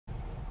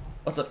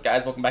What's up,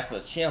 guys? Welcome back to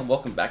the channel.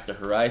 Welcome back to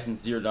Horizon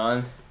Zero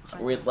Dawn.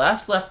 Where we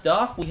last left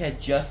off, we had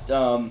just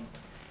gone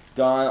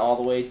all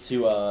the way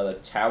to the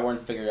tower and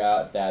figured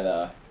out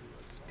that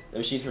the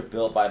machines were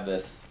built by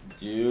this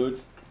dude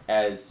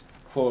as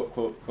quote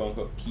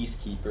unquote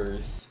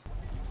peacekeepers.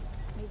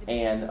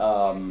 And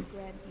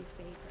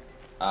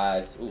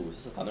as ooh,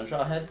 is this a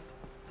Thunderjaw head?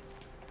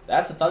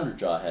 That's a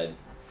Thunderjaw head.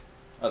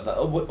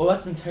 Oh,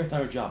 that's an entire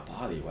Thunderjaw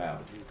body. Wow.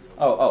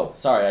 Oh,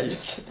 sorry. I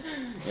just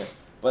yeah.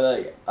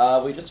 But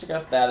we just figured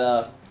out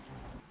that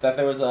that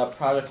there was a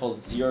project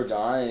called Zero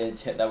Dawn, and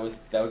that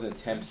was an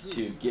attempt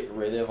to get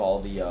rid of all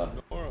the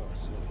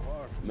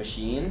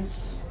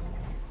machines.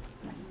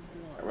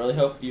 I really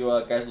hope you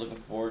guys are looking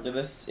forward to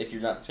this. If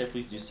you're not subscribed,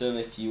 please do so. And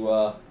if you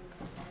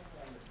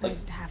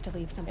like, have to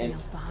leave something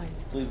else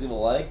behind. Please leave a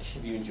like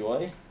if you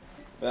enjoy.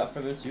 Without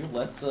further ado,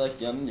 let's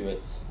get into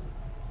it.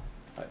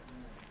 All right.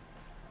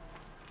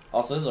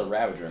 Also, this is a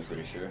Ravager, I'm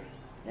pretty sure.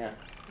 Yeah.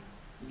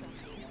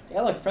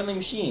 Yeah, look, friendly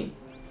machine.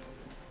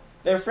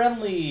 They're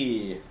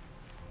friendly!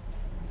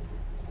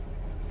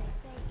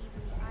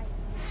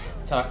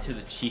 Talk to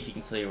the chief, he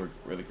can tell you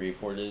where the Grave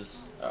Hoard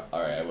is.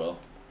 Alright, I will.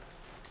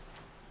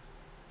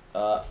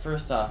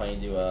 First off, I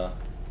need to,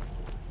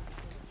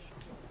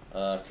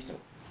 I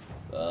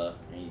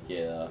need to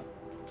get,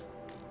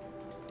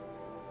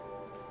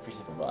 3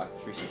 super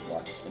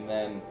blocks, and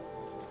then,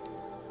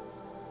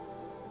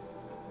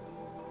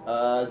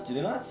 do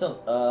they not sell,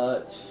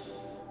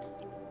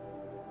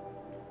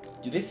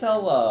 do they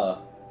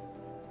sell,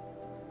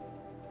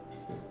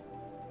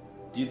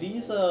 do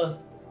these,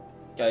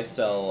 guys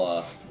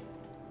sell,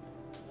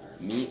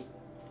 meat,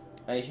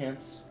 by any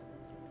chance?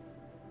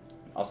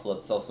 Also,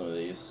 let's sell some of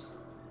these.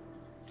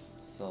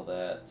 Sell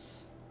that.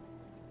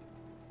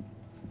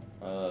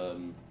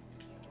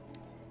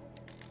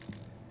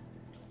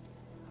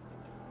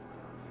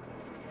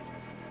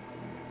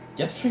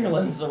 Deathbringer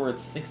lenses are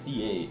worth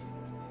 68.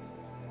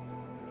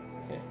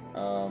 Okay,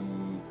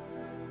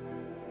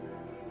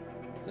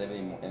 do they have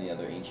any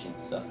other ancient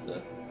stuff to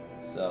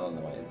sell?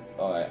 No, I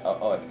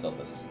can sell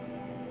this.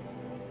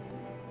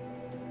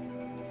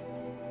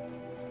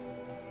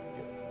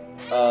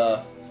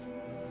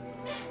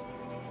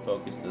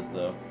 Focus this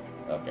though.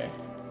 Okay.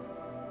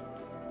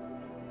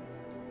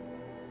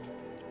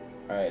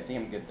 Alright, I think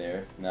I'm good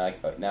there. Now I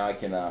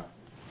can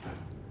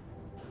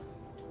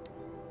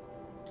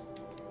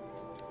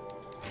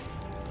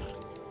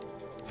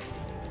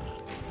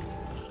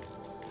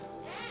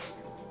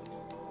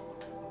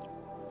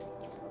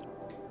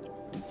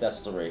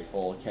Inception's already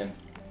full again.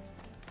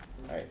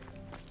 Alright.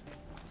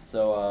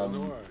 So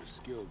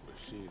skilled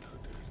machine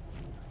hunters.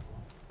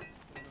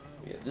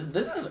 Yeah,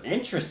 this is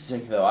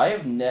interesting though. I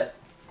have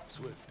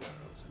Swift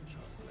arrows and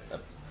sharp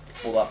blades.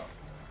 Hold up.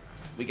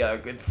 We got our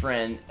good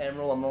friend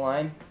Emerald on the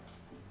line.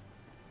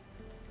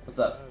 What's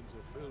up? Hands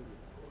are filled with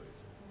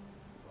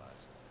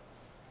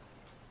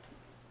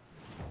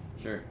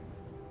poison. Sure.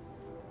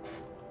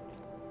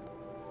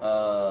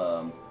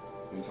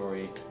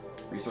 Inventory,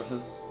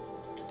 resources.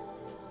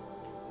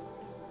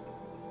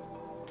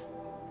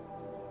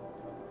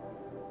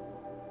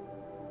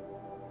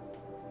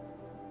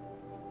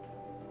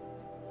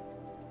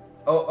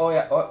 Oh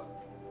yeah. Oh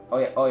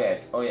yeah. Oh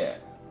yeah.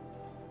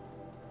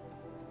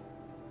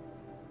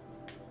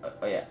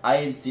 I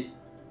didn't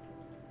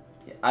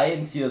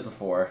see those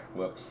before.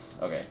 Whoops.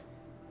 Okay.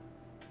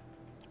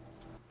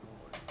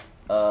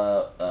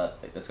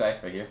 This guy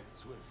right here.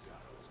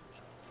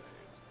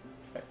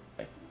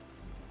 Okay.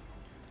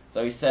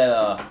 So he said,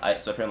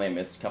 so apparently I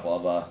missed a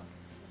couple of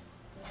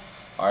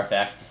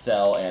artifacts to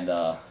sell, and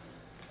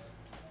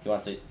he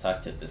wants to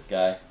talk to this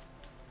guy.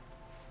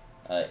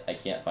 I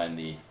can't find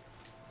the.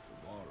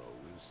 Tomorrow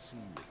we'll see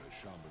what the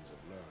shamans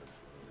have learned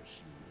from the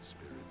machine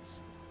spirits.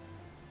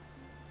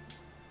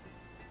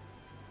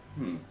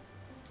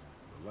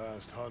 The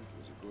last hunt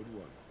was a good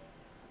one.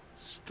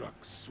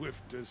 Struck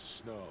swift as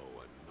snow,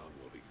 and none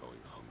will be going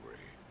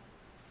hungry.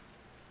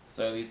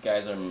 So these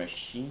guys are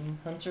machine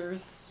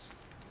hunters?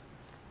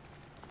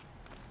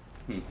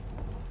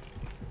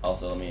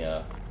 Also, let me,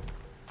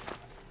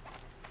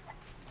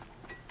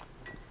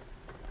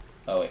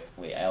 oh,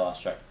 wait, I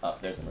lost track. Oh,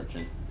 there's the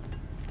merchant.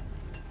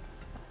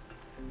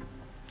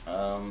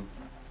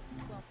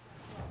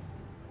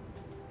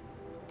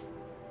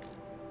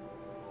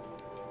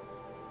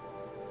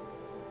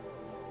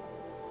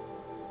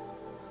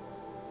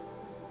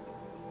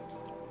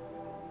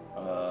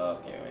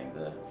 Okay, we need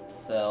to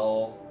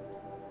sell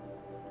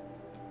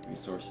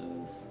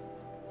resources.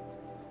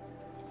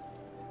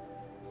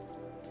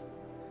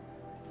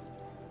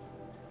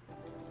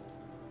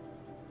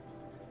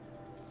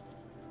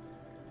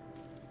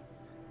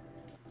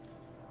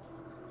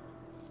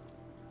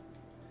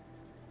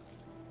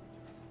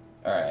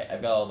 Alright,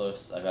 I've got all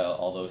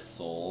those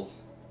souls.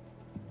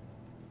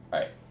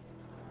 Alright.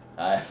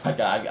 I've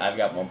got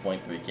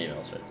 1.3k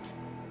metal shards.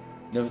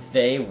 No,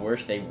 they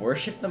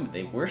worship them.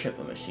 They worship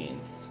the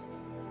machines.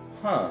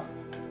 Huh.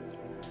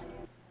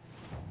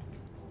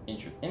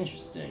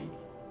 Interesting.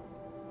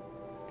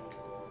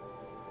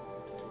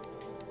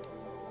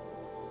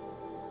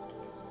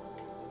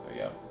 There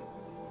we go.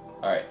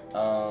 Alright,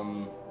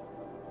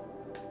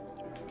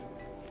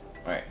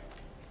 Alright.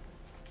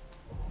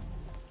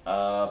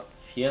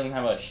 He doesn't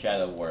have a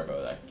Shadow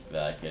Warbow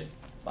that I could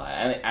buy.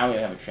 I don't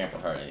even have a Trample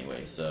Heart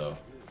anyway, so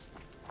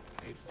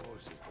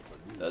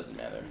doesn't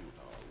matter.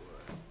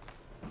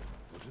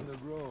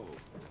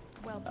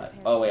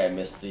 Oh wait, I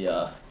missed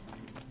the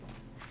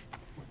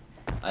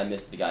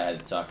guy I had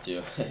to talk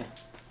to.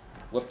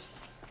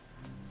 Whoops.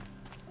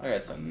 I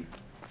got some.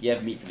 You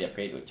have meat for the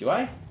upgrade. Do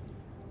I?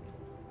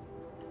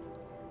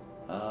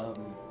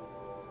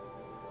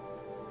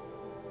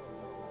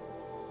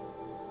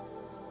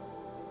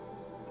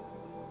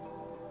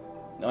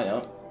 No, I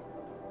don't.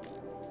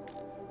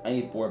 I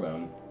need boar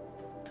bone.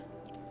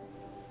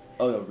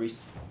 Oh no,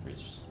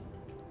 resource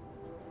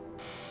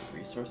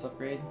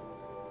upgrade?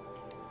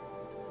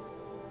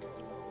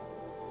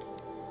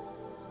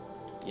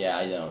 Yeah,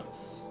 I don't.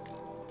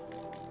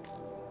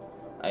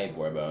 I need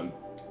boar bone.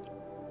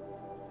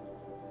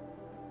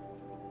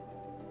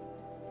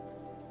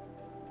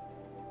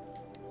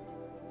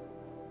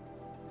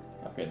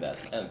 Upgrade that.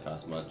 That doesn't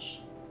cost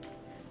much.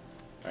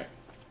 Alright.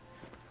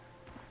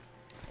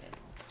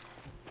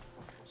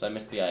 So I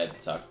missed the guy I had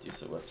to talk to,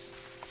 so whoops.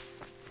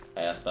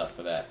 I asked about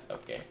for that.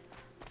 Okay.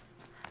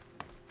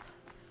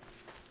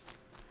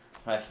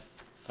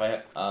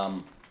 I'll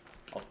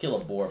kill a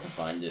boar if I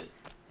find it.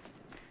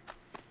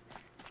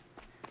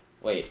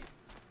 Wait.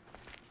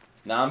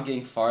 Now I'm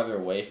getting farther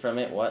away from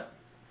it? What?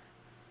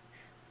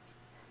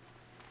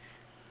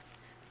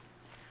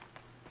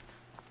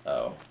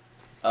 Oh.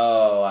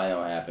 Oh, I know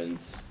what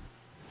happens.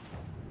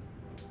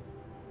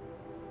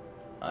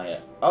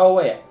 Oh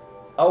wait,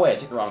 I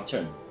took the wrong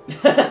turn.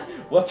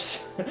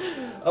 Whoops.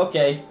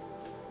 Okay.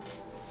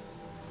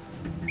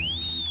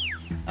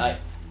 I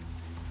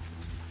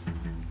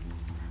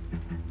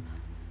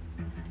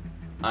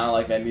don't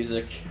like that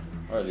music.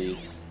 Or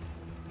these.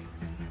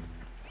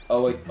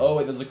 Oh wait,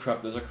 those are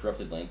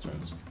corrupted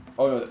lanterns.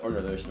 Oh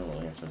no, there's no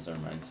lanterns, never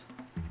mind.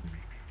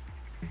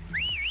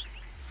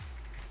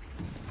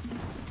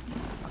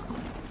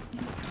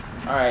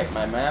 Alright,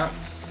 my mount.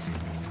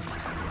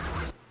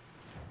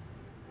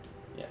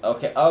 Yeah,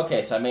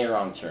 okay, so I made a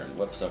wrong turn.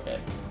 Whoops, okay.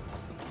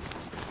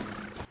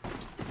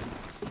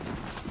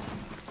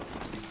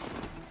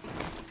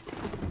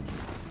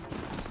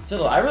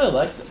 Still, I really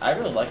like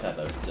that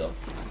though, still.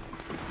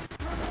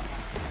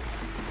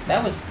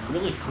 That was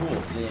really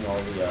cool seeing all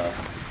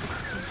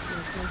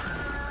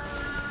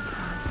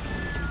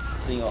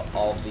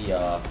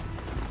the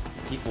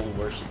people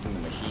worshiping the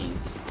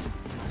machines.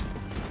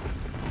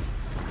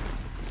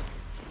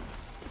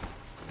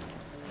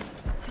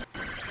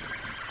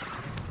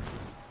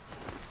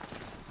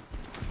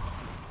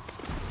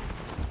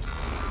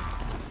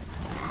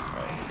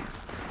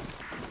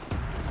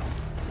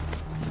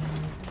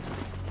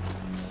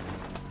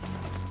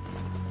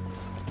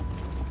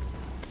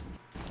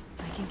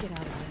 Get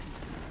out of this.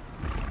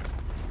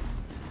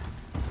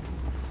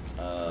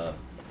 Now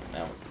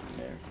we're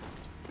there.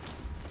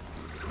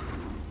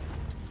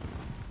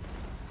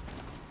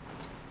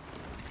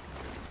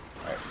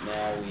 Alright,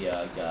 now we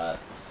got.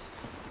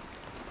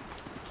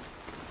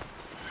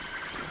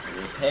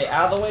 Hey,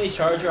 out of the way,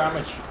 Charger! I'm a.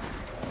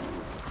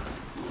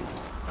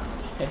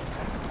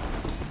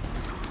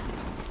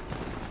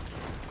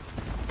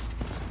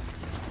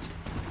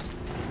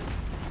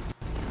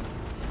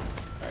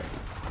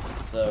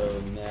 So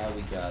now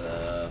we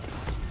gotta.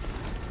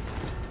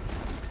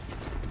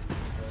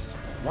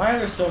 Why are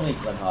there so many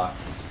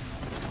Glenhawks?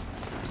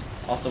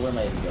 Also, where am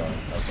I even going?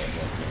 Okay,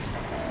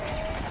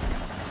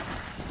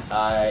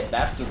 well,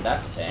 that's a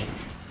tank.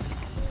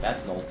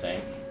 That's an old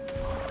tank.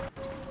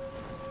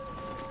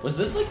 Was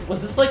this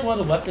like one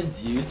of the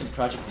weapons used in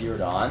Project Zero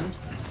Dawn?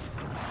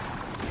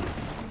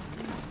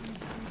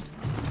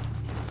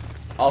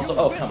 Also,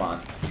 oh come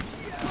on.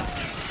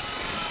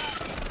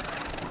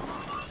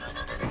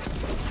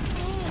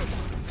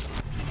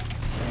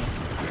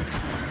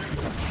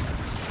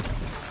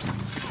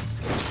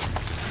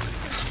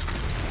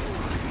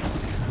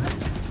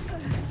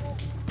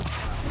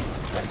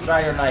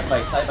 Strider knife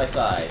fight side by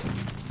side.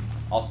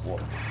 Also,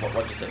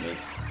 what just hit me?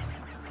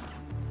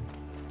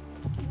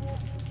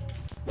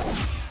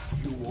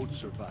 You won't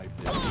survive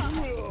this.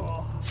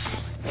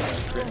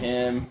 Crit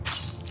him.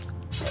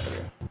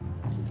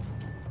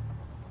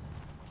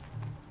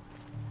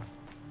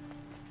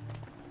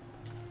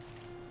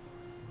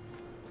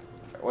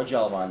 What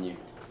job on you?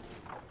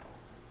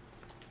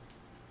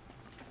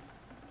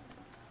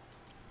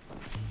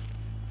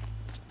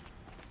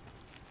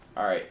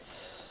 All right.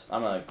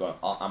 I'm gonna go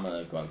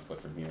on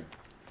foot from here.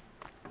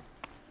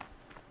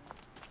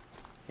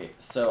 Okay,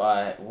 so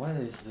what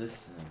is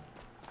this thing?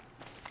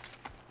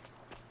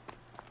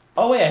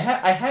 Oh wait,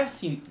 I have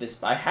seen this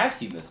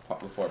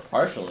before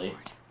partially.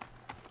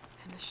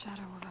 In the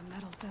shadow of a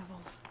metal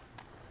devil.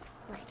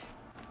 Great.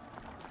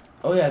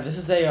 Oh yeah, this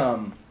is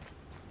a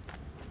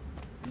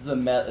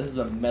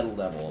metal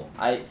devil.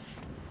 I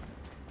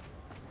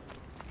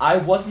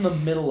was in the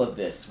middle of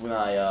this when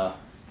I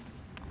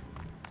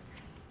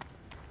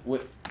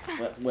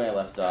when I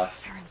left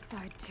off. They're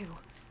inside too.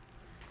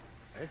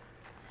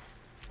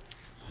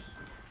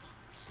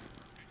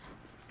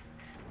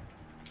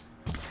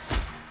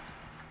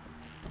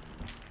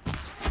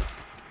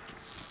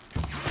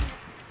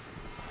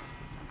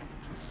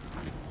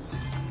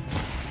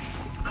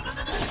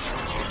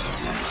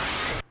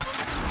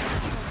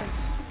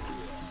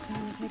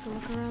 take a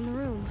look around the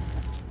room.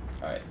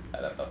 Alright,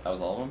 that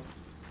was all of them?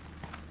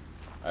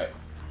 Alright.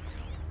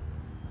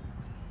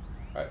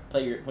 Alright,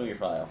 play your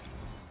file.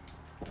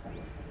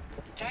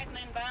 Titan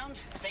inbound,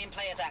 same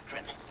play as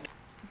Akron.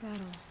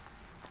 Battle.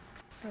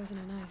 Frozen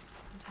in ice.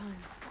 In time.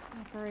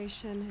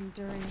 Operation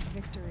Enduring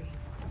Victory.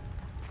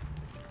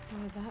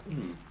 What did that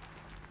mean?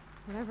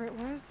 Whatever it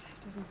was,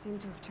 doesn't seem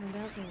to have turned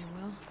out very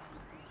well.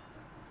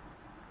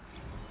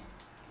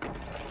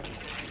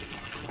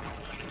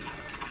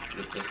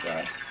 With this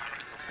guy.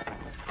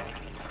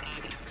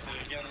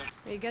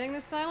 Are you getting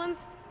this,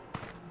 Silence?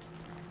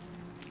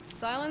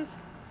 Silence?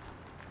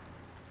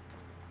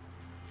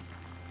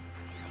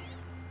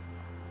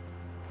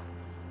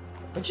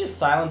 But just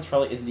Silence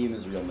probably isn't even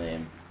his real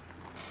name.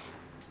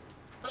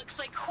 Looks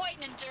like quite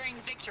an enduring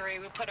victory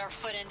we put our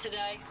foot in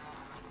today.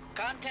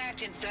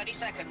 Contact in 30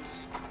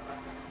 seconds.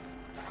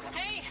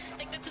 Hey,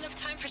 think that's enough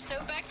time for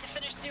Sobek to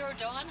finish Zero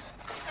Dawn?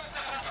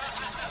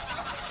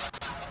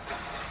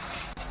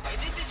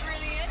 If this is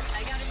really it,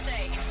 I gotta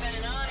say, it's been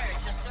an honor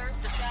to serve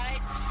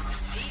beside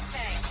these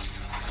tanks.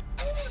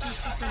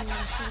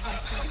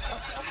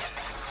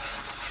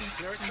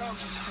 Here it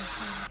comes.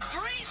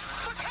 Brace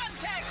for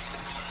contact!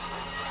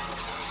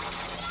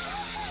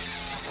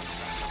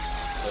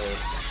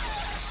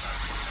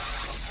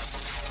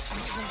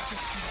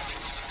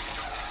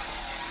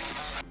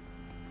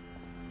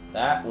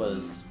 That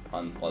was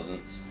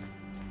unpleasant.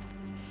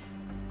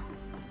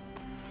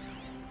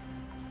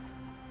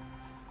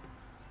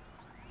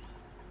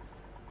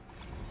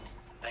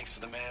 Thanks for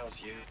the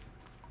mails, you.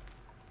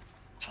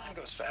 Time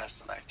goes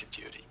fast on active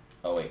duty.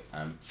 Oh wait,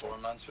 4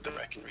 months with the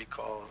wrecking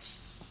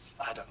recalls.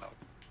 I don't know,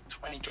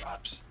 20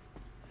 drops.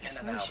 In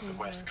and out of the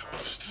West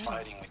Coast,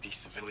 fighting with these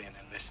civilian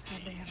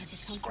enlistees,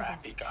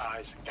 scrappy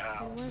guys and It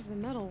gals. was the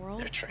metal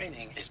world. Their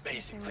training is They were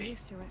basically,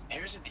 used to it.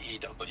 here's a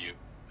DEW.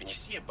 When you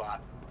see a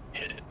bot,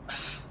 hit it.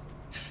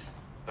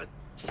 But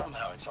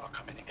somehow it's all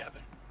coming together.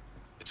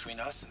 Between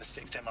us and the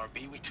 6th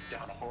MRB, we took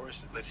down a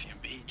horse at Lithium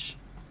Beach.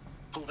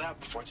 Pulled out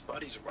before its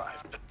buddies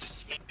arrived, but to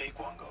see a big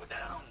one go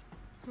down,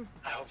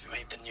 I hope you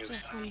made the news,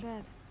 Just one honey.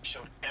 bed.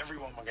 Showed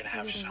everyone we're gonna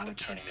have a Maybe they shot were at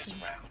turning this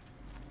trusting. around.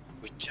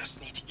 We just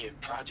need to give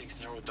Project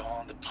Zero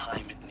Dawn the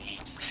time it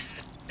needs.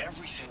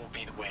 Everything will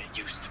be the way it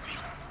used to be.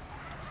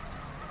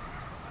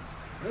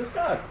 this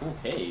got a cool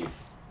cave.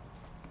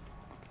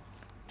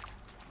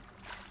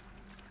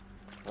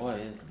 What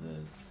is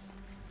this?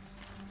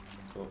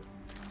 Oh,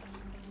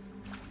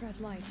 Red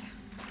light.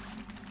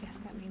 Guess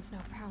that means no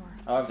power.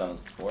 oh, I've done this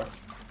before.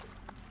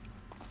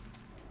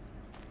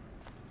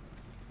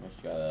 I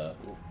just gotta.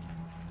 Ooh.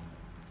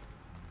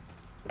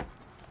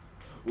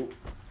 Ooh.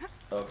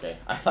 Okay,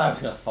 I thought I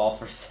was gonna fall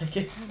for a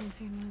second. I haven't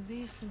seen one of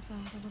these since I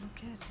was a little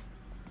kid.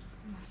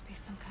 There must be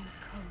some kind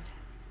of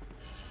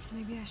code.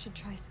 Maybe I should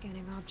try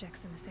scanning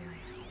objects in this area.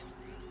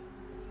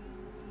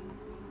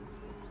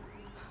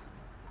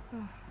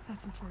 Oh,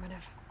 that's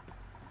informative.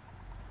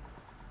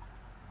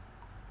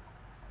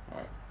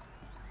 Alright.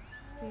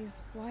 These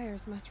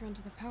wires must run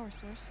to the power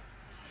source.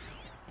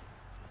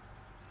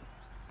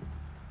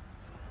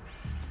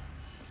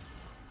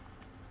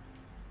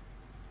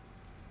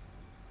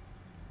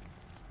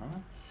 Huh?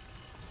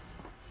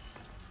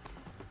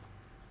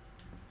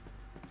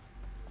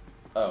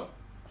 Oh.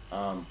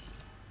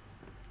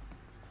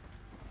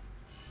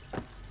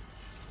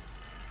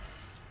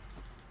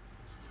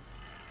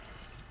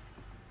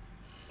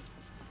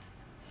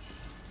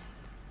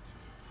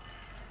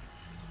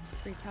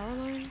 Three power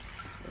lines.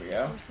 There we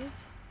go.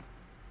 Sources.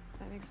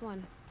 That makes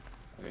one.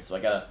 Okay, so I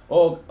gotta.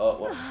 Oh,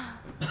 whoa.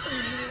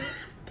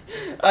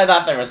 I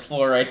thought there was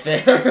 4 right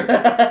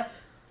there.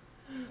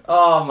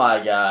 Oh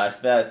my gosh,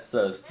 that's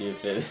so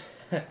stupid.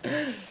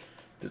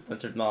 Just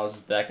to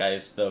acknowledge that guy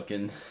has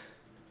spoken.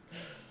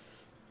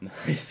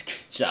 Nice, good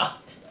job.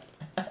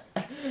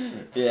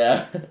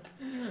 Yeah.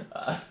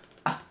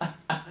 I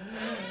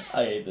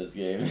hate this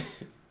game.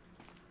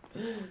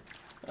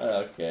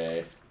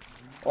 Okay.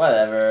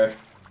 Whatever.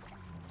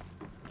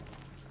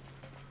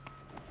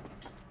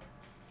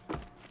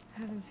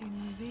 Haven't seen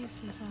one of these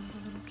since I was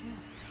a little kid.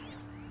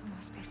 There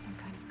must be some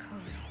kind of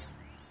code.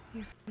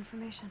 Useful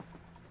information.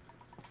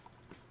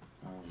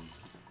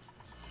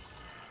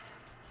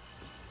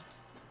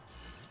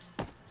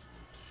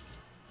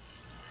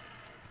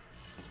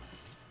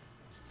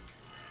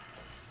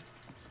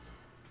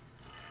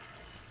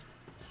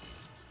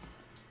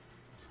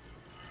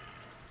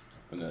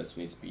 Oh no, this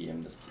needs to be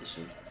in this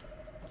position.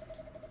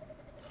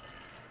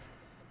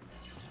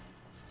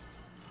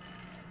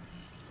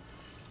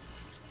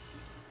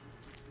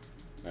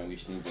 Now we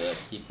just need to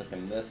keep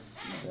clicking this,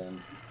 and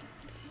then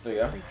there we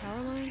go. Three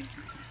power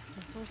lines.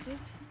 No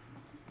sources.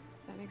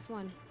 That makes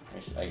one.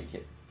 I can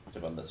hit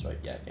jump on this, right?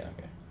 Yeah, I can.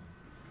 Okay.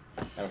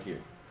 Now we're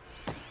here.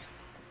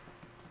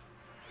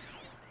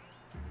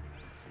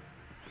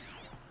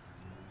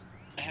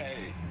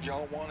 Hey,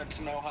 y'all wanted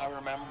to know how I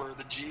remember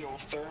the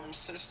geotherm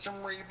system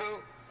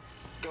reboot?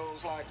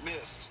 Goes like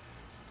this.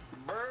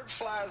 Bird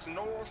flies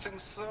north in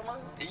summer,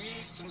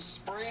 east in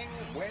spring,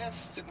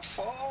 west in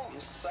fall, and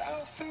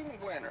south in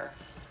winter.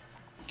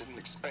 Didn't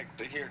expect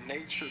to hear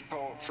nature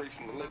poetry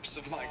from the lips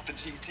of Mike the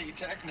GT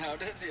Tech now,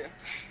 did you?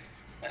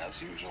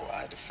 As usual,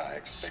 I defy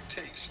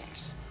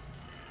expectations.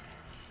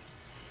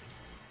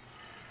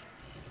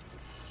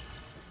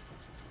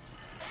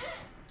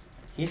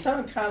 He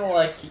sounded kind of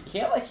like he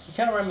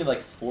kind of reminded me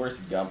like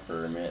Forrest Gump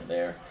for a minute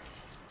there.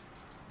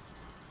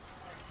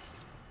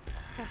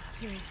 That's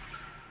two.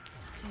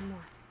 One more.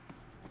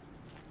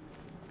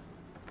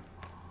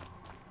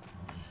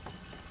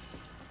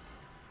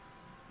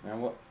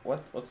 Now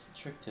what's the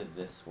trick to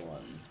this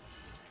one?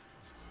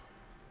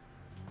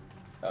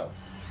 Oh.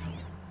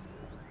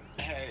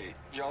 Hey,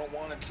 y'all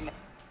wanted to know.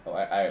 Oh,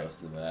 I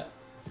listened to that.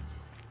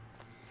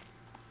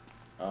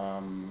 I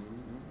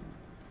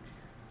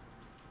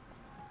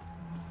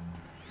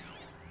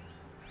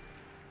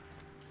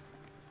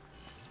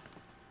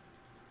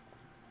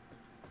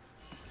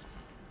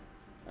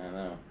don't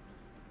know.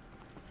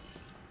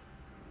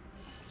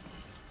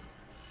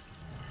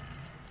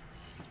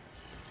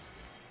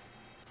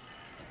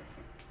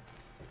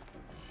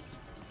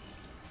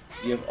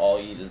 You have all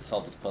you need to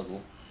solve this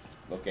puzzle.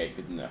 Okay,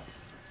 good to know.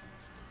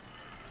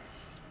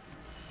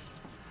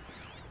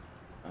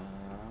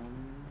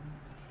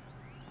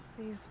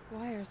 These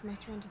wires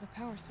must run to the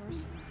power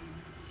source.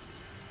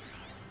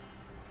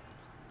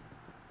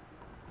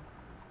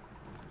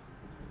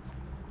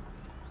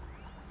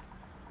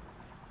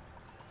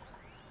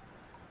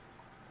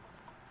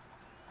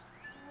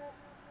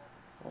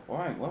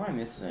 What am I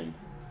missing?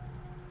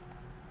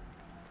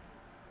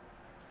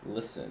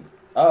 Listen.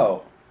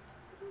 Oh.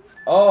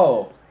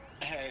 Oh.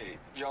 Hey,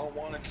 y'all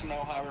wanted to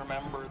know how I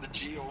remember the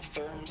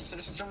geotherm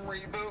system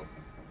reboot?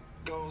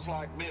 Goes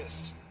like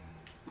this.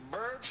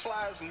 Bird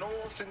flies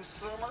north in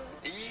summer,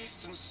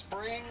 east in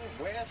spring,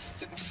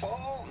 west in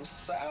fall, and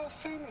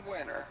south in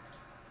winter.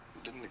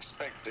 Didn't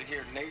expect to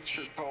hear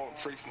nature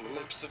poetry from the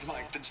lips of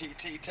Mike the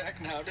GT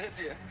Tech now, did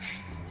you?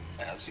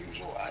 As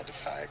usual, I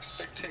defy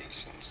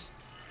expectations.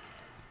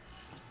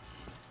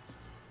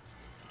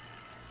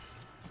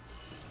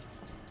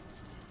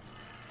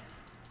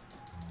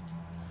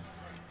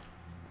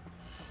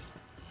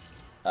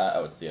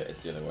 Oh, it's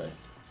the other way.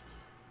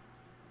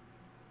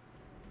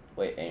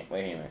 Wait, hang on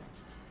a minute.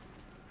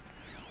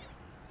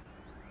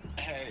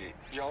 Hey,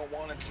 y'all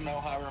wanted to know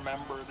how I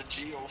remember the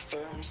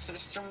geotherm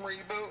system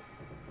reboot?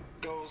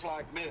 Goes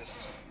like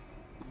this.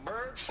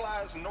 Bird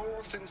flies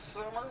north in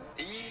summer,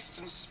 east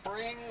in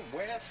spring,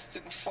 west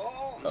in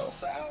fall, and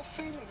south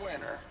in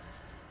winter.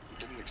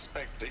 Didn't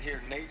expect to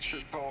hear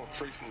nature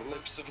poetry from the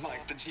lips of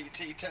Mike the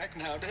GT Tech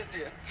now, did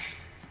you?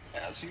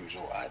 As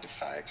usual, I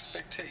defy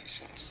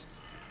expectations.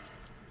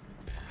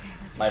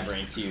 My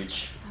brain's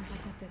huge. Sounds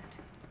like that did it.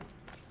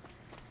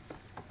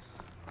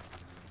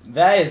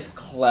 That is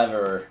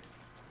clever.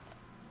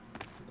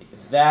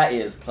 That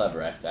is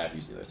clever. I have to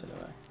use the other side,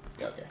 don't I?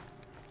 Yeah, okay.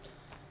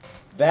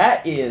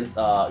 That is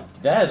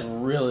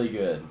really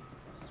good.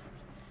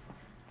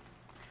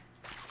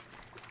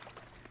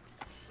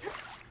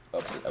 Oh,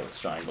 it's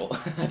triangle. I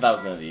thought it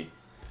was gonna be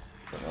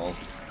something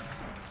else.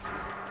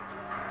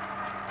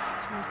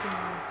 Tools being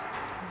used. No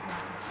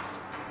voices.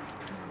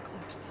 No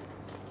clips.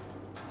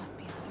 Must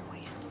be another way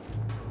in.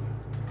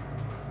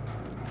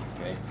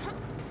 Okay.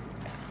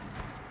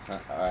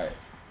 Alright.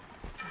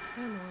 That's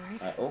them,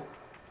 alright. Oh.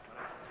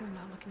 They're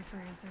not looking for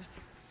answers.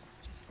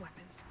 Just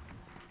weapons.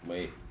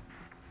 Wait.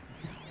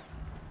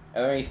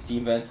 Are there any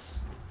steam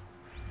vents?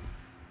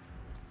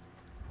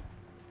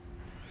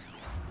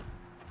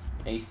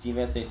 Any steam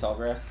vents, any tall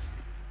grass?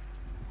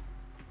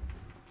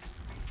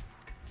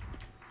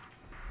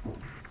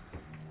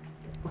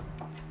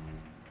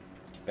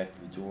 Get back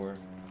to the door.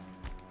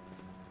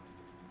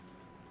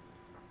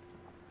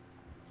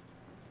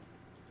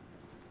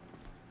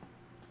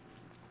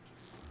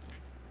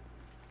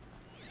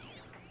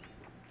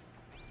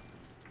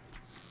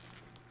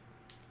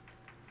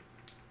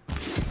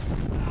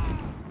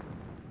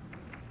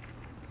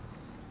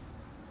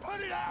 Put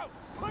it out!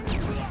 Put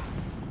it out!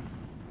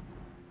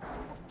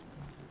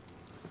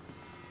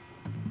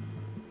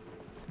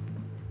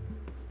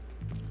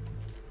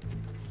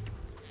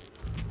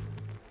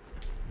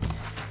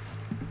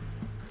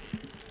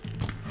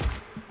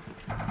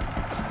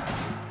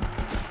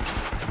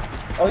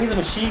 Oh, he's a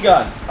machine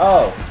gun.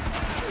 Oh.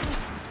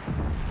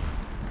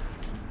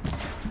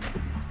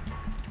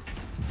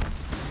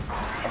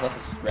 Oh, that's a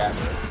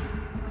scrapper.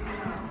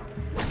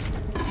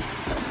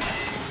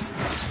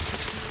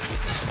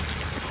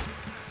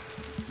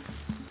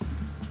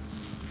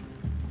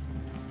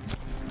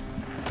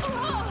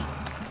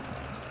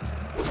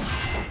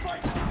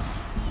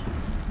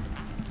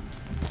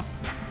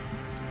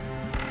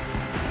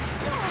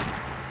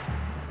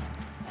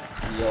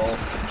 Heal.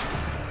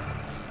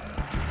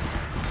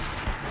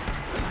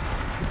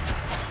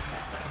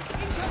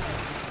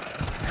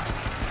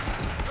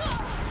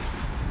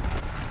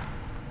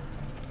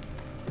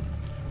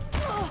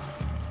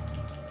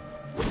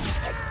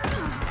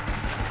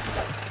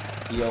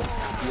 Heal.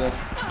 Heal.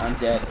 I'm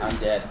dead. I'm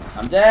dead.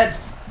 I'm dead!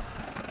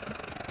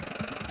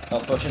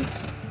 Health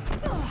potions.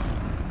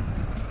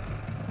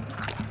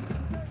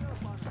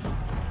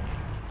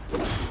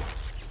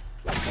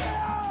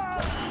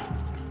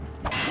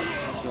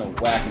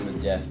 Whack him to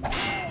death.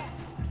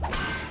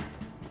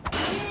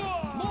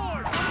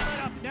 More! Right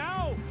up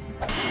now!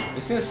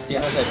 Just gonna see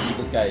how much I beat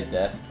this guy to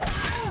death.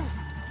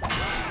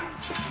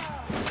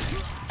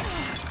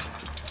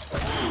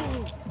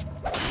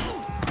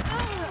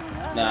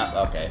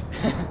 Nah, okay.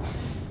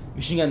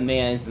 Machine Gun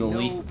Man is an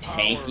elite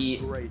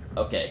tanky.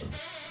 Okay.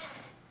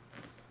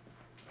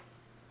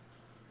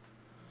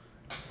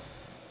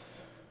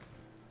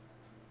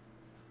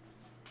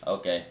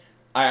 Okay.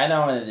 Alright, I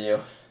know what I'm gonna do.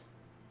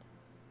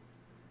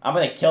 I'm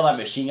gonna kill that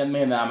Machine Gun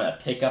Man, then I'm gonna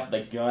pick up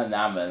the gun, and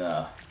I'm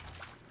gonna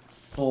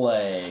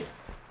slay.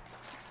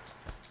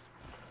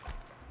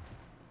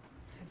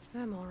 It's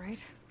them, all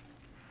right.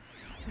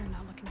 They're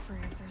not looking for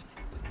answers.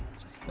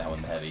 Just That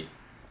one's heavy.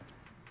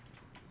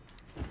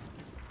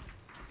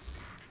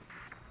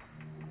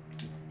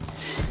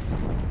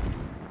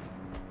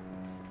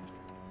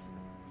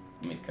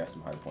 Let me craft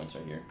some hard points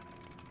right here.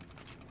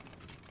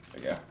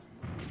 There we go.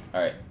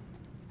 Alright.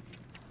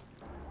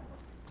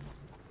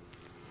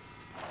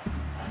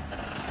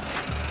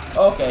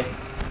 Okay.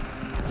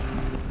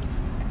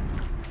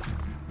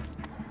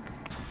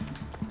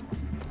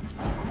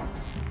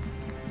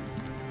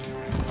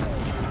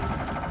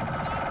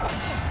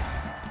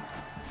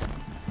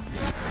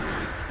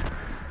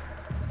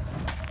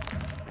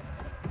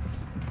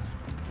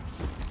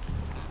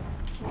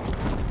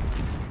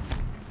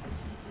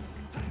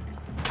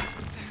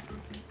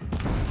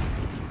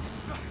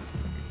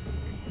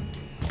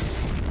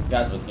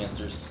 Guys, what's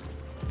gangsters?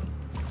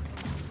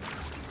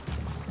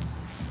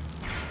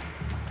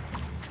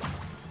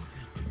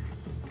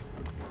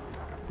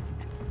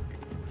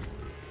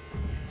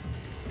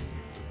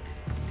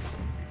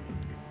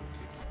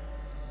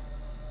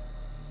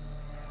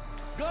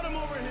 Got him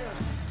over here!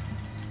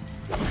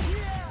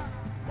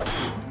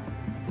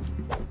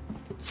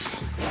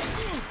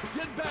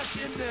 Get back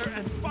in there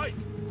and fight!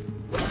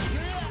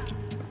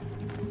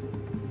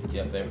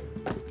 You up there?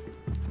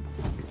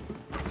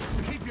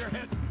 Keep your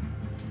head.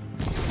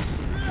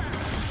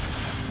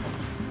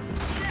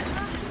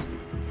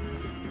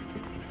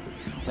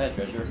 Is that a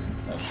treasure?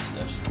 No,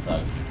 that's just a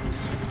thug.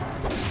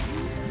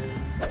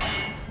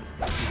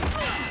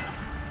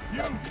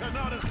 You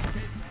cannot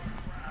escape.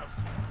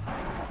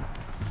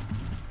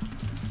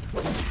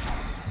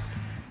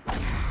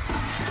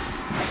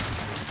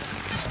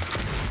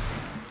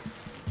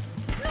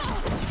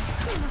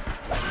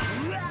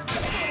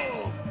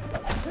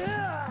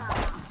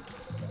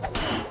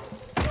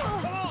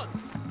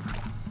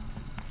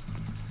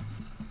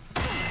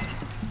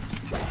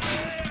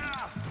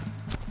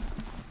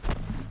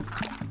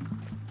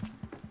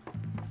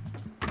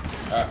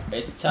 Alright,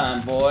 it's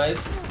time,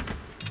 boys.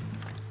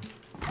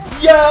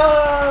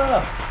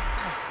 Yeah!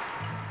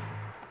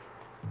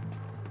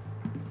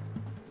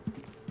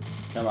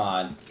 Come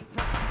on.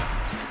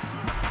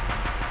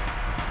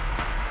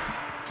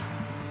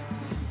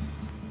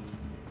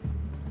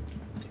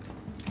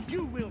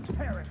 You will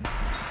perish.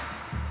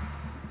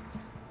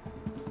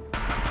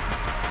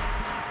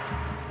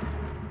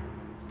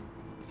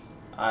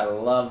 I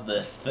love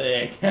this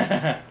thing.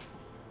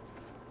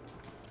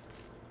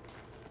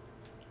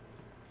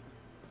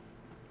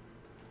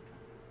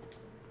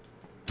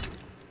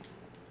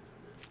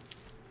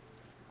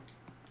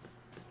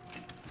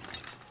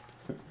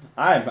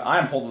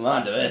 I'm holding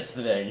on to this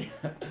thing.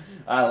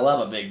 I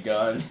love a big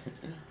gun.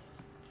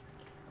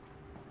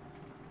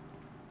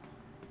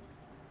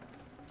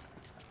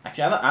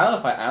 Actually, I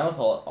don't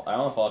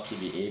know if I'll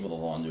actually be able to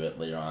hold on to it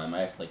later on. I might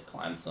have to like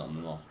climb something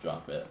and I'll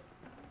drop it.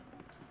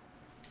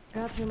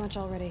 Got too much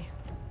already.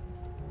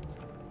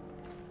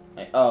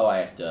 Oh, I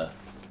have to.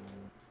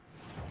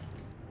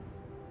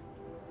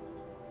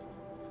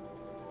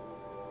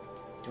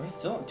 Do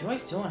I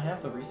still not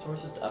have the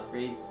resources to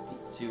upgrade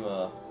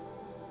to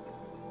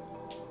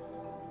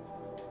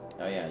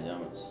Oh yeah, I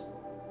don't.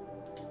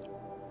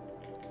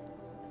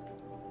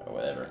 Or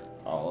whatever.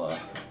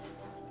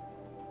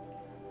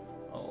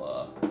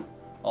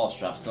 I'll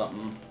drop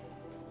something.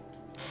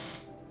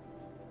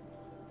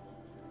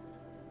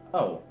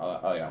 Oh,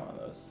 I got one of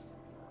those.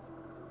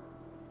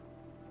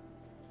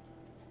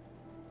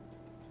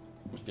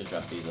 I'm just gonna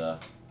drop these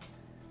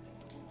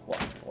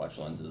watch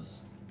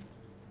lenses.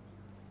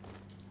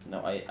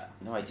 No, I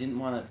didn't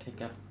want to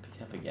pick up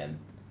again.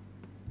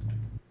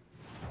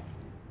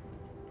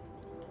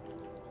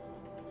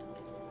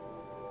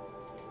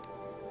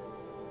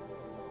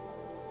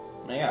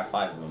 I got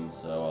 5 of them,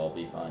 so I'll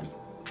be fine.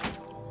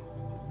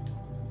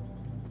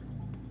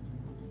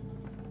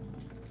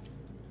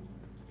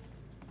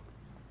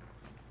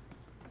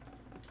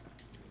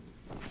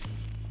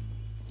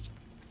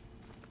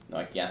 No,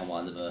 I can't hold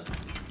on to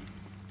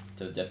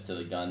the depth to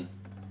the gun.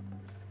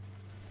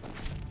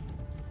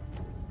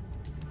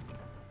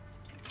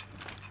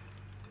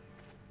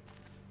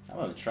 I'm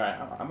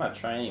gonna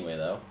try anyway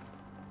though.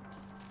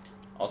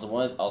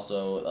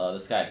 Also,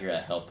 this guy here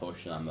had a health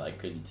potion on that I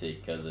couldn't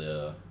take because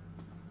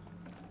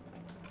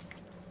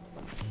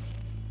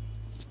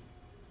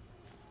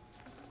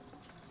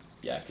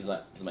yeah, because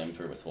my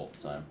inventory was full at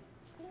the time.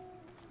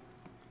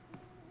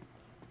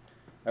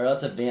 Alright,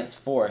 let's advance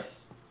forth.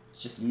 It's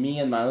just me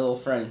and my little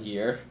friend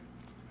here.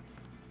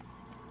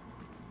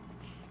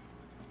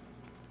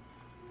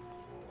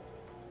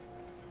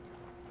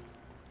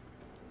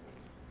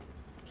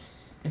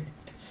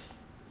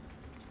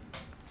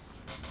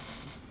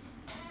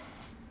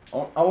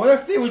 I wonder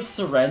if they would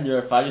surrender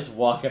if I just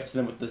walk up to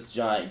them with this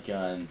giant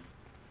gun.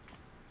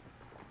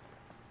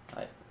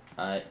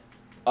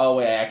 Oh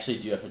wait, I actually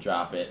do have to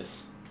drop it.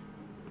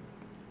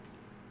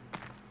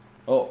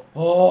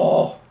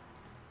 Oh!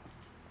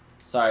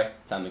 Sorry,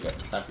 it's time to go.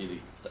 It's time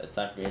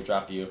for you to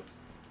drop you.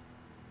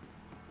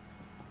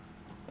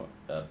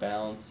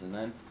 Balance and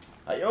then.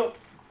 Oh no!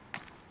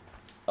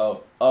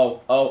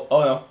 Oh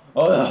no!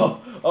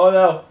 Oh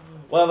no!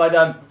 What have I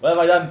done? What have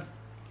I done?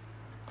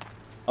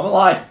 I'm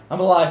alive! I'm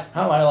alive!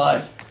 How am I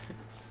alive?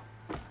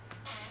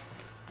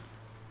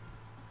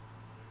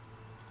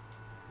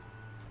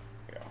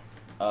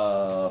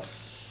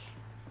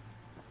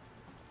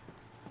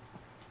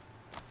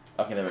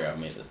 Okay, there we go. I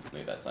made this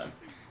that time.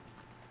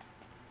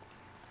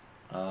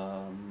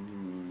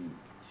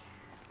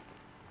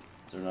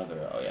 Is there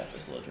another? Oh yeah,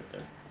 there's a little drip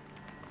there.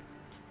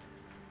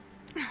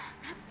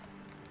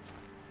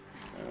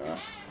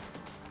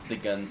 The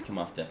guns come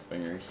off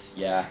Deathbringers.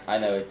 Yeah, I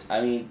know it.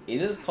 I mean,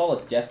 it is called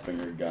a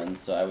Deathbringer gun,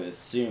 so I would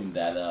assume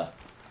that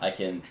I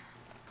can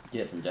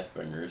get it from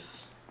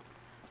Deathbringers.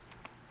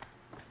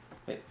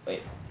 Wait.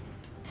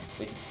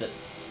 The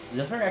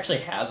Deathbringer actually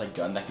has a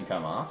gun that can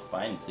come off?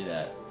 I didn't see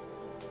that.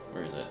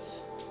 Where is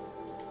it?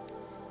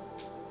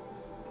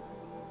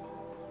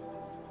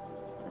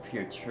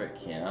 Pure trick,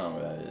 yeah, I don't know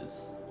what that is.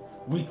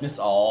 Weakness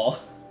all.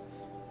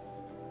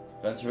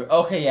 Gun turret.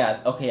 Okay, yeah.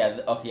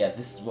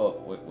 This is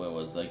what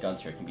was the gun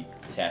turret can be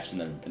attached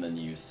and then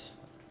used.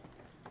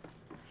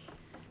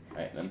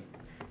 Alright then.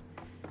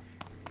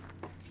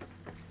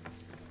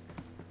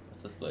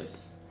 What's this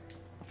place?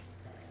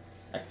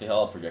 Active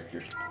hell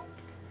projector.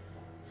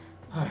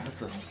 Alright,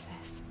 what's What is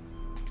this?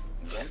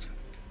 That?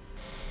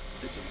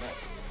 It's a map.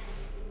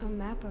 A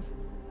map of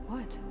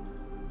what?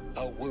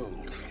 Our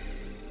world.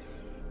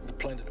 The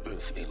planet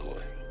Earth,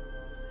 Aloy.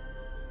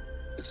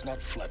 It's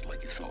not flat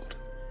like you thought.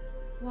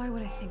 Why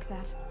would I think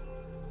that?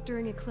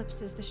 During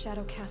eclipses, the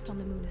shadow cast on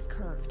the moon is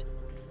curved.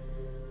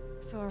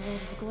 So our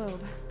world is a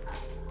globe.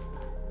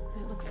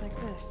 And it looks like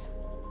this,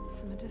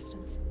 from a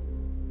distance.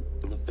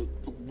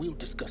 We'll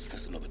discuss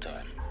this another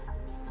time.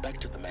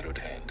 Back to the matter at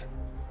hand.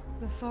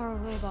 The Faro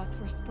robots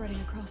were spreading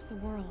across the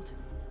world,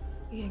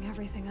 eating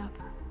everything up.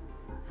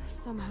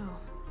 Somehow,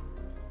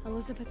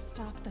 Elizabeth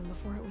stopped them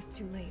before it was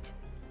too late.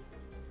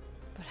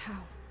 But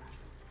how?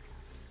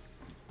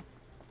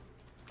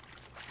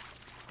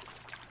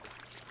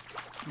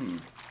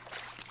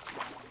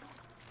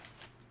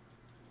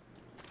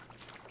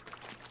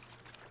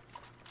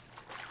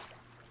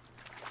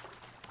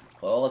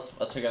 Well,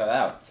 let's figure that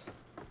out.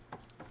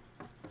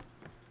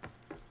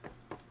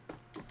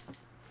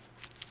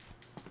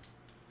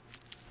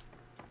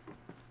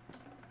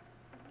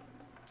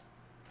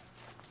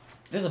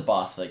 There's a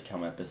boss fight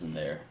coming up, isn't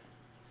there?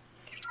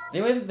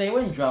 They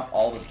wouldn't drop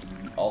all this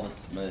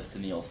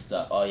medicinal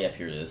stuff. Oh yeah,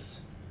 here it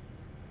is.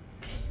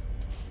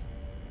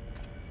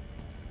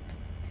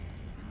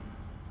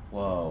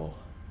 Whoa.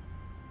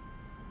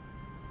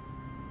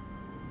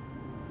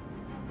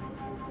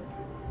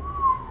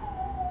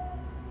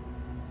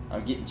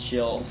 I'm getting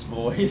chills,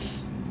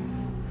 boys.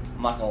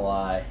 I'm not gonna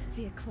lie.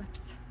 The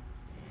eclipse.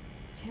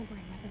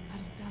 Tampering with a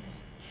metal devil.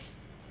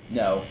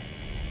 No.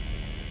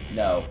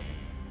 No.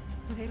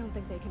 They don't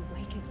think they can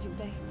wake it, do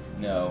they?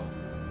 No.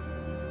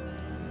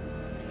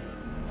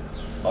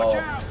 Watch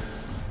out!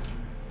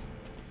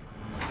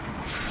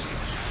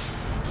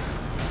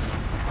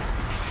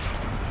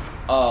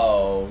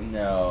 Oh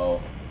no.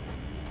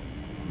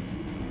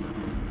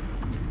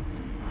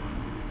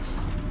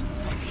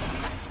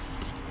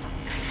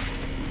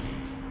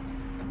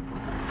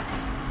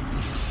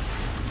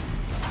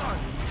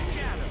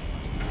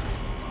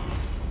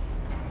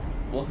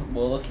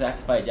 Well, looks like I have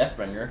to fight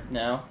Deathbringer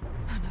now.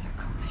 Another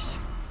Kovish.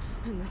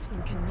 And this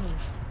one can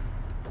move.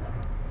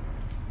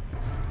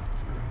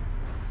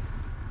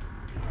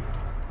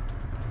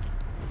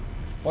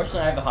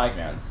 Fortunately, I have the high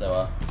ground,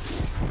 so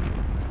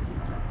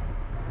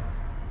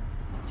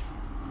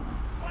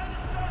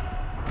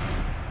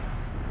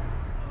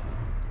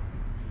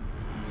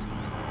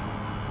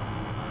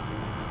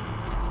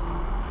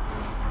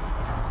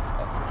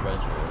that's a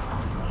treasure.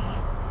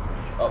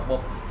 Oh,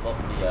 well,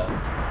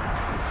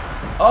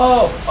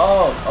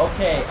 Oh,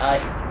 okay,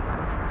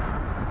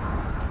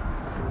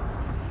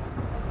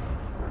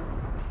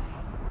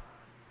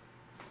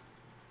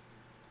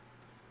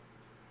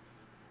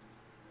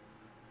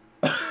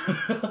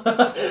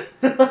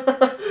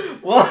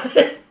 What?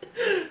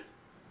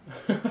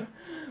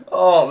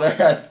 Oh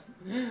man,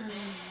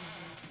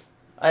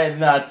 I did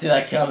not see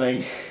that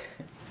coming.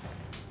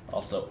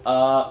 Also,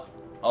 I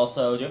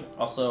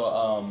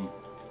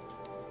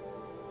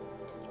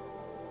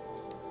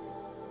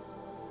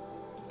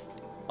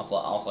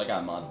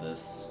gotta mod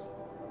this.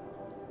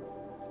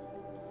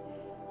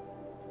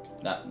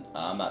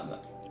 I'm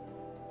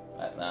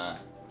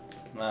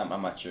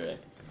not sure.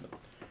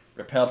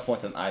 Repel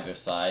points on either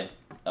side.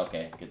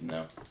 Okay, good to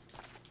know.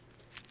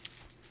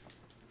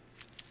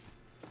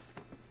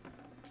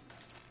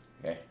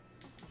 Okay.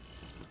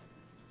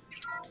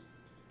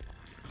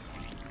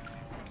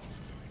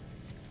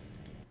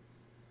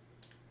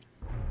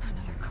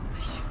 Another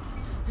coalition.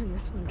 And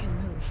this one can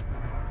move.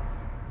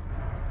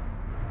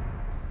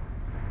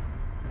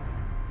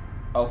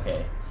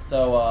 Okay,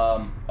 so,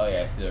 oh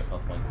yeah, I see the repel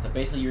points. So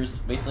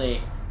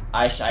basically,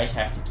 I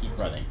have to keep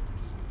running.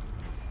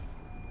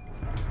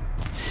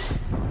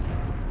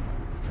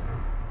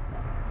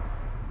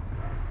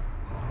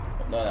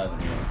 No, that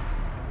wasn't real.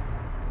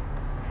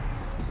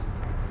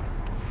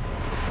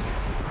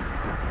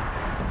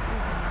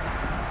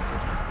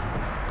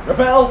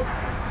 Repel!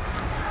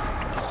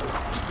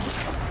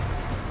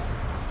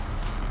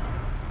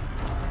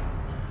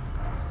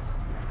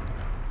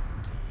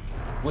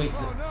 Wait.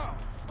 Oh, no.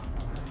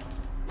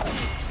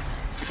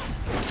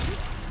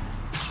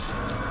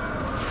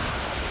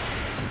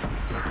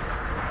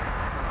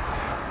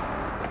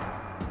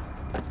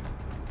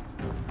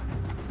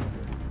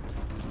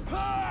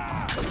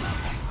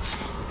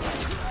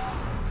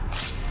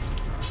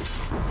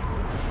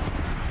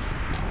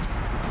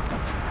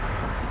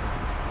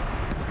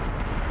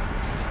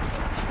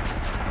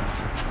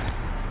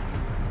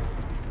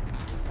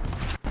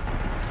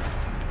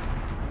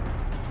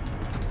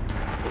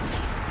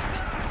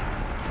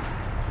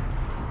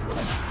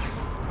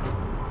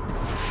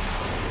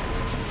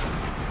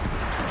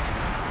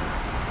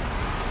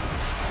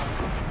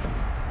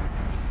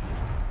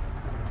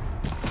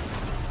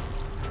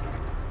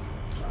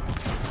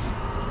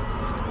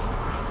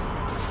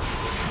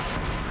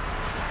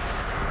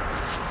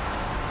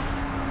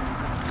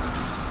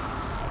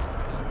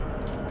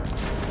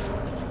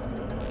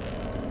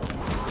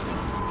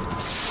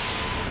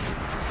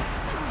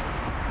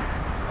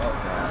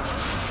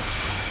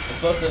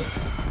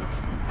 Explosives.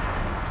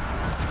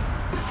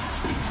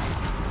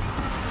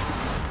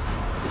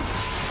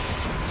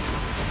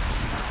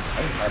 I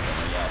just marked them,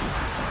 yeah.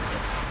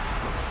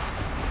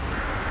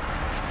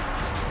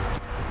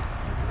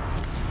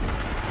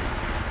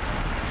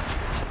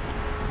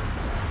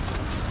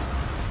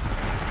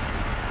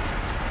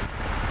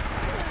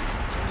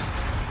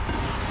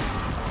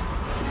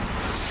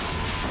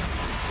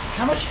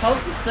 How much health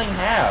does this thing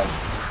have?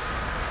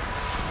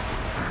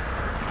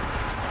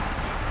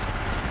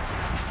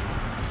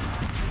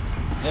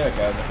 There it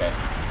goes, okay.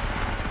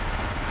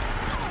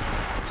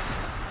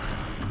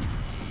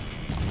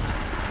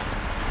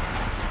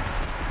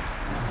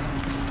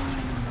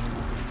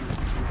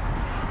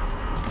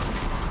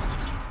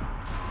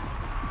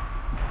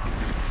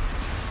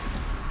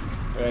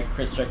 We're gonna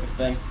crit strike this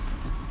thing.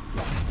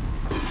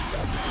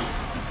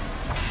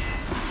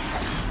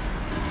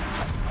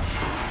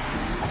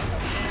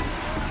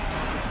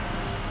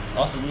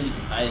 Also, really,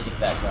 I need to get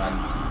that gun.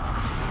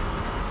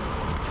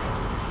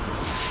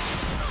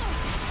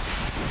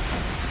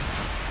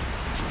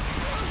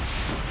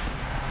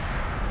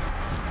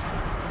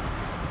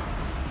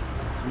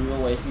 Move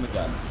away from the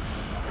gun.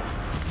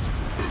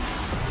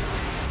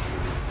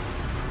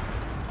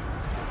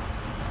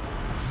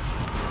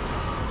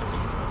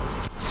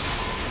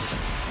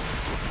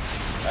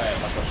 Alright,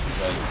 my question's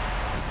ready.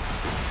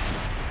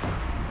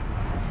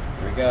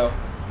 Here we go.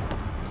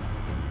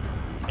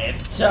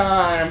 It's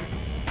time!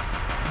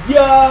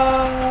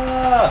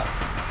 Yeah!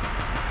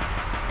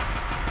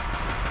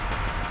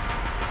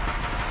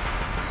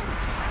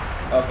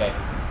 Okay.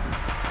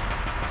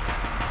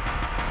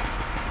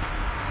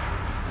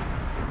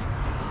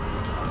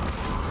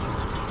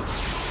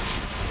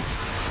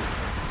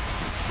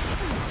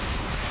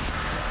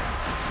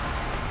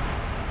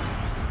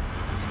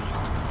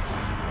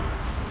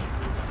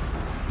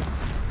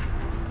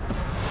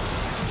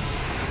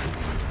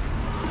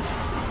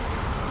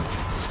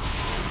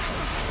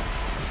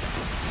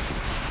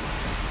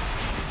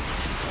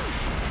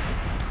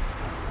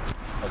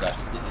 Oh gosh,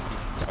 this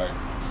is hard.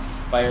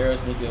 Fire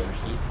arrows make you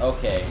overheat.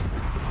 Okay.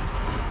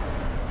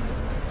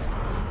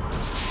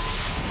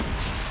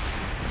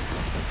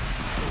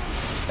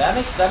 That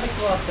makes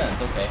a lot of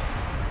sense. Okay.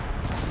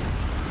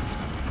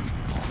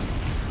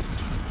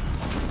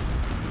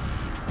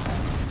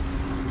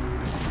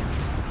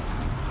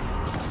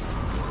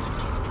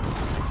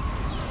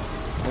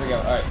 Here we go.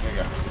 All right, here we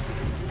go.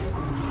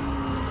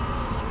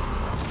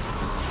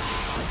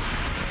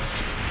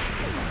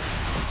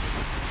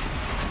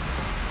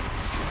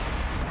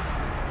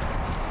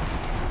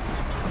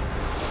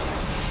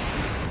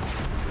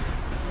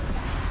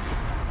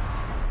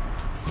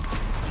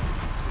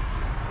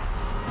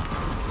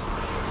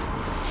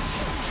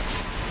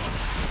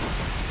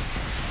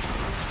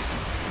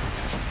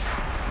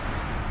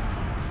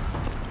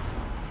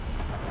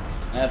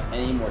 I don't have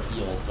any more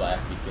heals, so I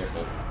have to be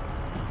careful.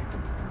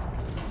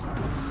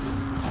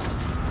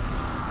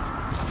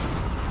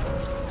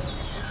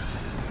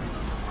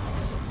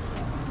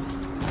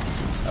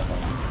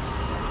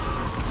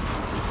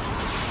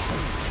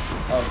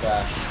 Oh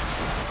gosh.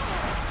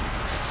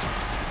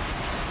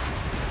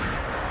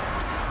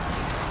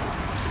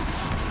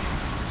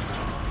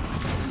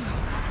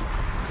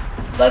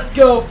 Let's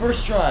go,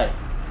 first try.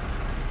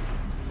 So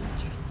the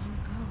soldiers long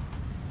ago,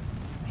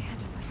 they had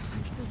to fight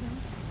hundreds of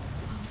those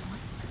all at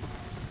once.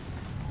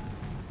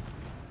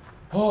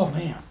 Oh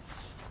man.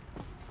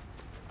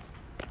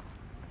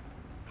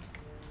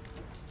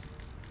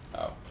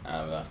 Oh, I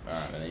don't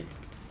have any.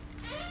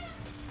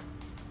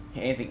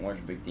 Anything more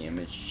big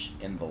damage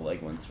in the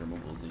leg once for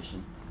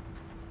mobilization.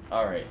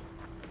 Alright.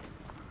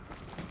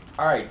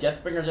 Alright,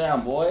 Deathbringer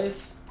down,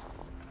 boys.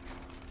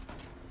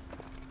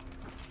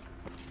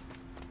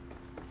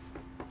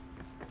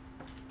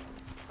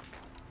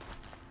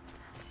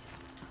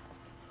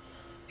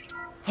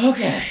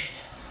 Okay.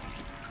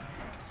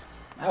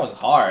 That was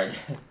hard.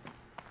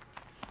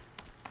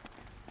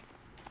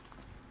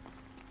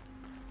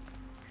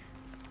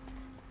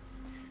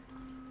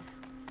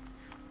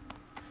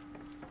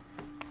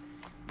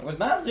 It was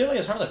not nearly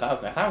as hard as I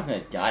thought. I thought I was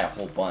gonna die a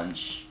whole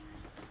bunch.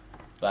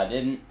 But I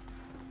didn't.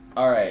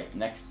 Alright,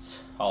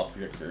 next hall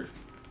projector.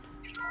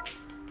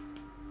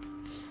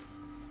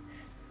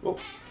 Oh.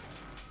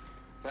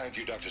 Thank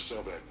you, Dr.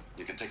 Sobek.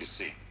 You can take a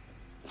seat.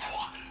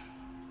 What?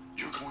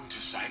 You're going to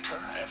thank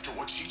her after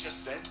what she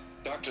just said?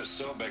 Dr.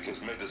 Sobek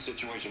has made the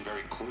situation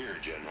very clear,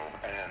 General,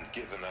 and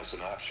given us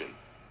an option.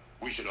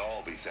 We should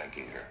all be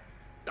thanking her.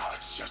 No,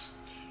 it's just...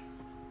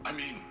 I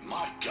mean,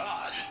 my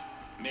God.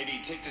 Maybe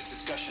take this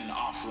discussion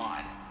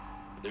offline.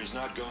 There's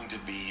not going to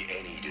be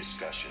any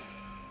discussion.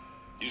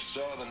 You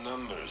saw the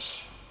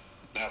numbers.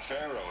 Now,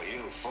 Pharaoh,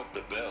 he'll foot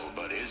the bill,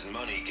 but his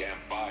money can't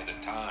buy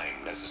the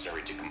time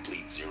necessary to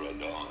complete Zero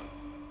Dawn.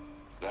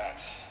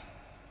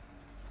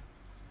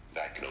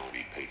 That can only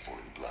be paid for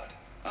in blood.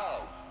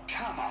 Oh,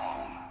 come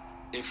on.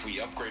 If we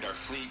upgrade our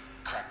fleet,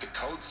 crack the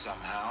code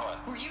somehow...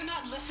 Were you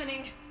not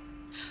listening?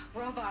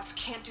 Robots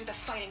can't do the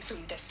fighting for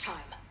you this time.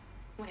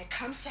 When it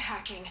comes to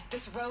hacking,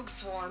 this rogue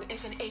swarm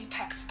is an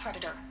apex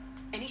predator.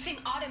 Anything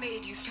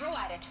automated you throw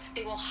at it,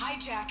 they will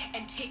hijack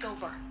and take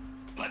over.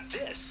 But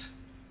this...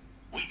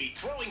 We'd be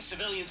throwing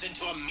civilians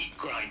into a meat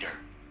grinder.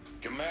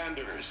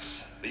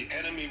 Commanders, the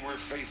enemy we're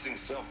facing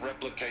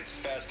self-replicates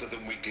faster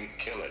than we can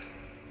kill it.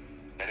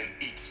 And it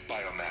eats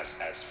biomass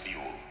as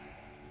fuel.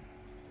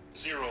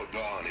 Zero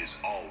Dawn is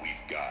all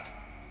we've got.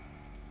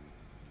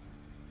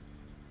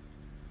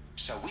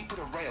 So we put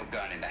a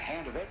railgun in the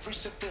hand of every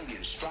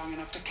civilian strong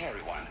enough to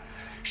carry one,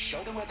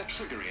 show them where the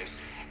trigger is,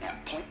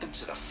 and point them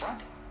to the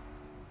front?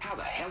 How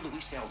the hell do we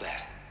sell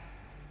that?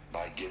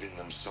 By giving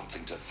them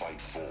something to fight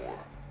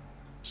for.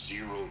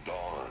 Zero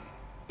Dawn.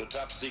 The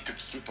top-secret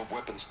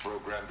super-weapons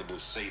program that will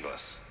save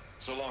us.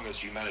 So long as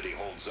humanity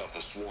holds off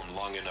the swarm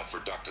long enough for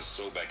Dr.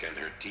 Sobek and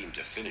her team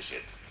to finish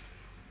it.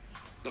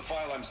 The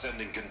file I'm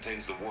sending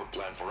contains the war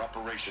plan for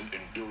Operation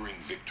Enduring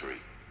Victory.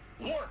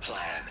 War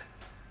plan?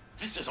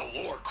 This is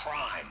a war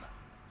crime.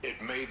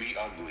 It may be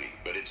ugly,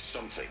 but it's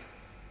something.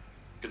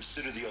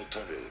 Consider the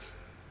alternative.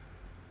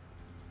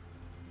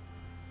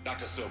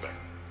 Dr. Sobek,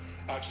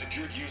 I've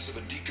secured use of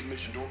a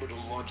decommissioned orbital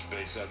launch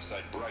base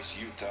outside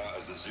Bryce, Utah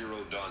as the Zero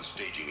Dawn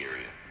staging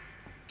area.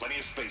 Plenty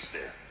of space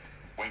there.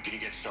 When can you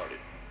get started?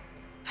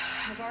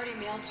 I've already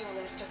mailed you a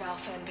list of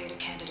alpha and beta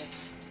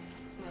candidates.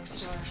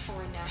 Most are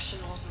foreign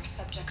nationals or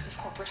subjects of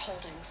corporate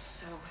holdings,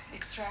 so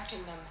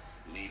extracting them...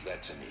 Leave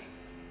that to me.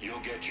 You'll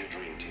get your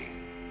dream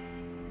team.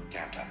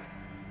 Count on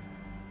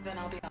it. Then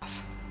I'll be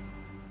off.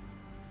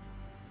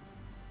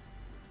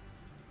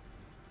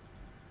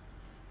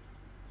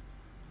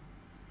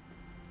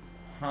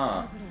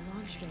 Huh. Orbital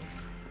launch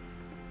base.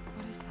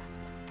 What is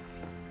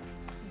that?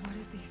 What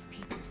did these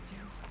people do?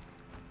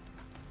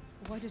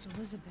 What did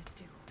Elizabeth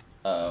do?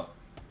 Uh-oh.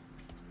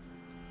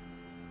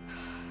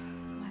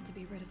 Glad to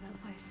be rid of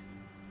that place.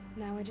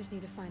 Now I just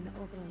need to find the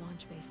orbital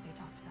launch base they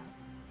talked about.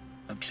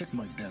 I've checked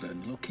my data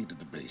and located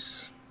the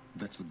base.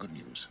 That's the good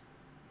news.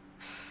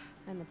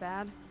 And the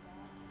bad?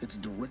 It's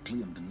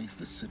directly underneath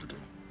the Citadel.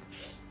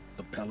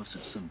 The Palace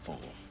at Sunfall.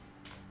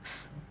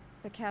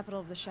 The capital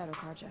of the Shadow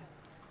Carja.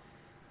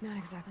 Not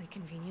exactly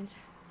convenient.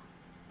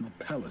 The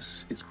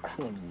Palace is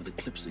crawling with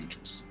Eclipse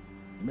agents.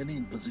 Many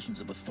in positions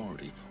of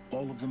authority,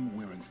 all of them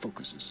wearing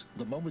focuses.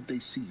 The moment they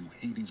see you,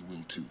 Hades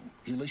will too.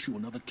 He'll issue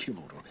another kill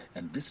order,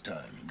 and this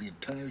time, the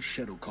entire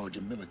Shadow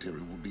Carja military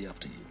will be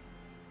after you.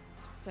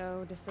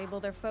 So,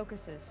 disable their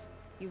focuses.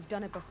 You've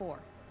done it before.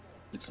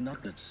 It's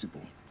not that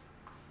simple.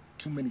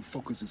 Too many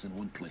focuses in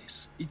one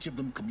place, each of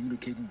them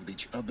communicating with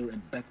each other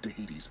and back to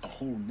Hades, a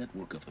whole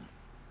network of them.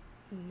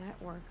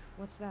 Network?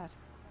 What's that?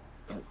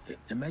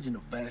 Imagine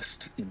a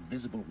vast,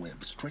 invisible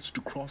web stretched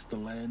across the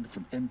land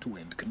from end to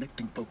end,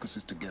 connecting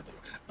focuses together,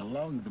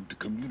 allowing them to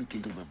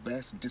communicate over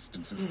vast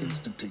distances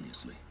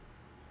instantaneously.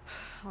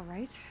 All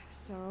right,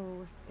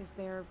 so is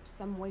there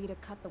some way to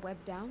cut the web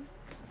down?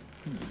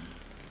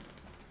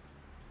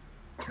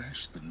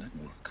 Crash the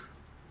network.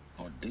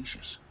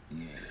 Audacious.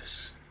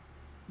 Yes,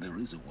 there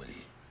is a way.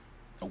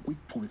 A weak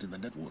point in the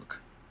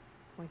network.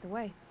 Point the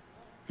way.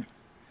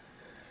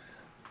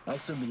 I'll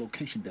send the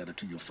location data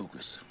to your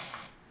focus.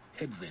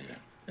 Head there,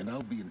 and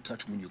I'll be in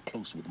touch when you're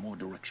close with more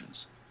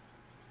directions.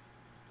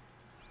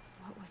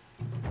 What was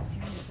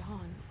Zero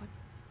Dawn? What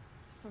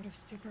sort of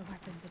super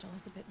weapon did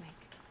Elizabeth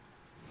make?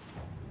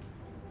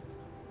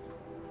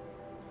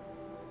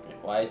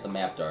 Why is the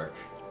map dark?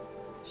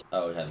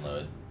 Oh, it hadn't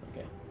loaded.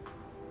 Okay.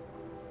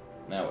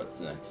 Now what's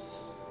next?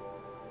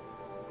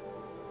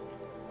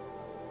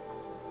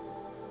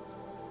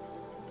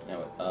 Now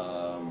what?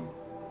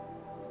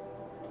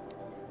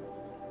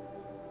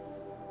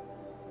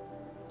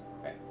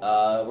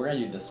 Alright, we're gonna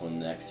do this one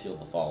next. Field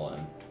the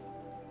Fallen.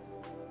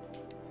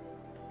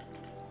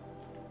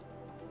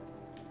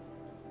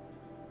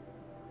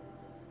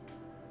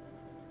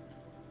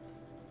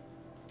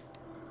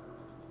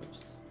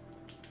 Oops.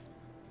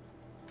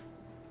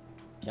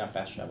 Can't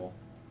fast travel.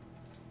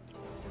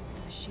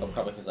 Oh,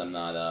 probably because I'm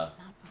not, Not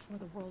before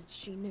the world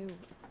she knew.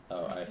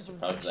 Oh, I should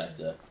probably have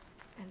to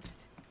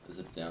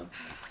zip down.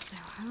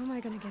 Now, how am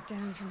I gonna get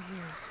down from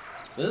here?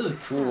 This is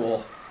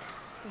cool.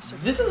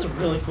 This is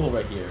really cool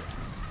right here.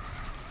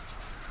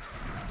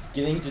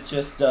 Getting to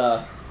just,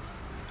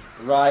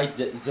 ride,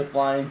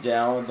 zipline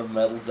down the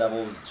Metal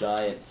Devil's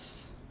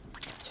giant's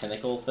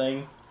tentacle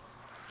thing.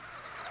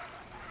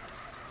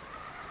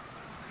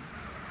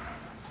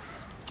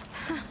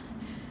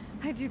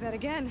 I'd do that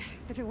again,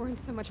 if it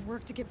weren't so much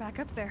work to get back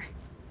up there.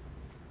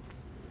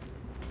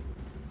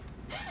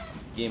 The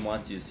game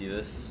wants you to see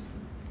this.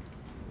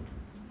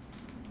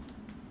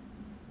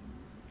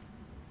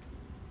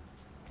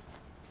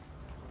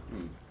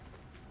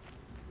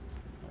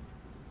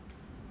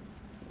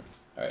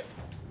 Alright.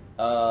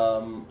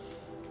 Alright.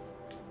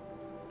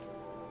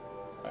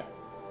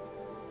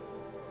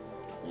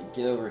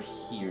 Get over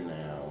here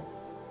now.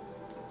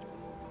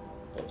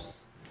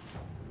 Oops.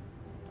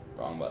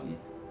 Wrong button.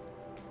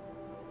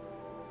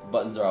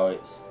 Buttons are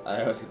always...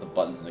 I always get the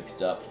buttons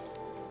mixed up.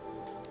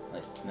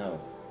 Like, no.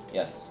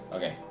 Yes.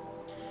 Okay.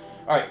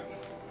 Alright.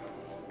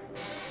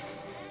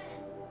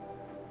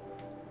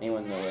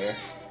 Anyone know where?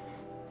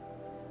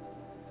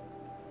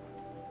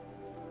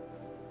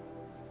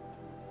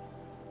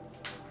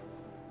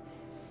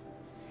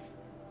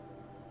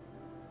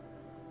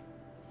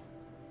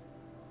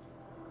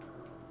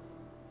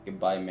 I can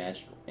buy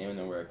magic. Anyone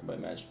know where I can buy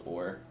magic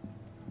ore?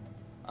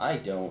 I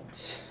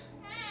don't.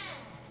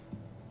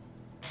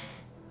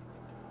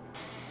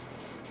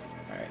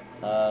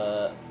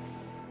 Alright,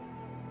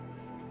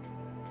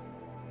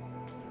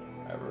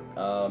 whatever.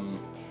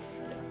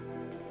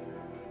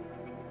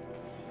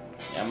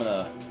 Yeah, I'm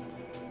gonna...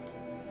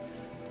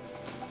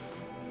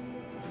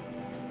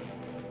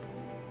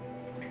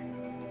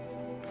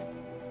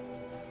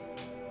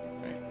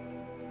 Alright.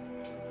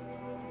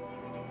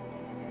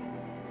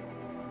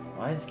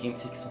 Why does the game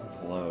take so long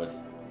to load?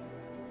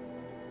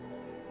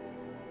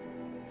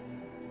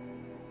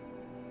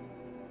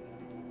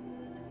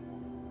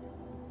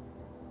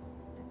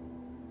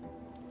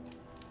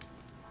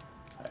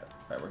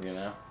 Alright, we're here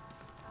now.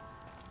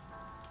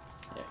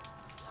 Yeah.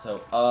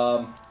 So,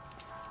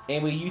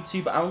 anyway,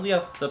 YouTube, I'm gonna leave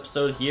off this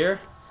episode here.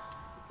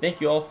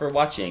 Thank you all for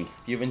watching.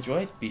 If you've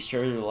enjoyed, be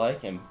sure to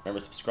like and remember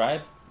to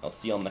subscribe. I'll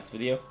see you on the next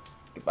video.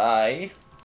 Goodbye.